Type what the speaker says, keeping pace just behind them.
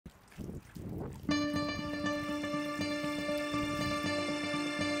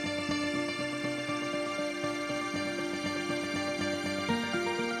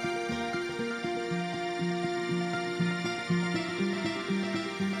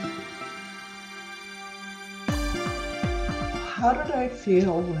How did I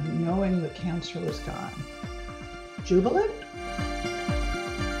feel when knowing the cancer was gone? Jubilant?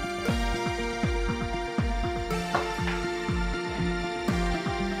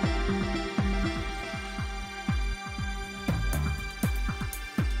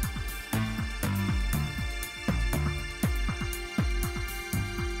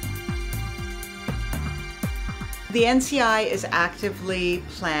 The NCI is actively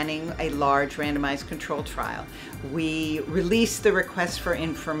planning a large randomized control trial. We released the request for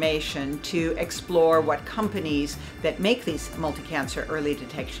information to explore what companies that make these multi-cancer early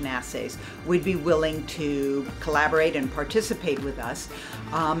detection assays would be willing to collaborate and participate with us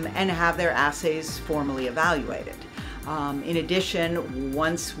and have their assays formally evaluated. In addition,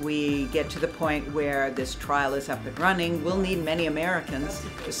 once we get to the point where this trial is up and running, we'll need many Americans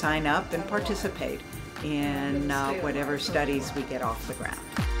to sign up and participate in whatever studies we get off the ground.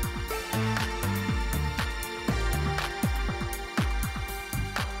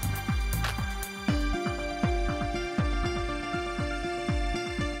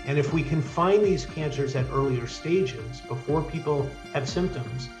 And if we can find these cancers at earlier stages, before people have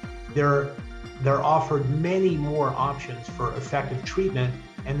symptoms, they're offered many more options for effective treatment,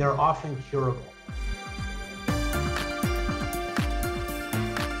 and they're often curable.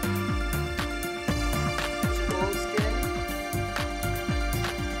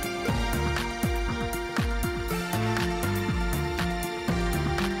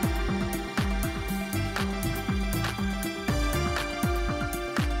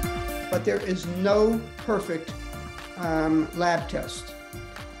 But there is no perfect lab test.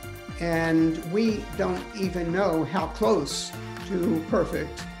 And we don't even know how close to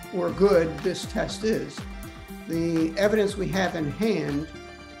perfect or good this test is. The evidence we have in hand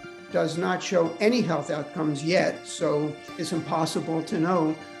does not show any health outcomes yet, so it's impossible to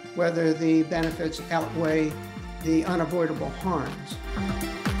know whether the benefits outweigh the unavoidable harms.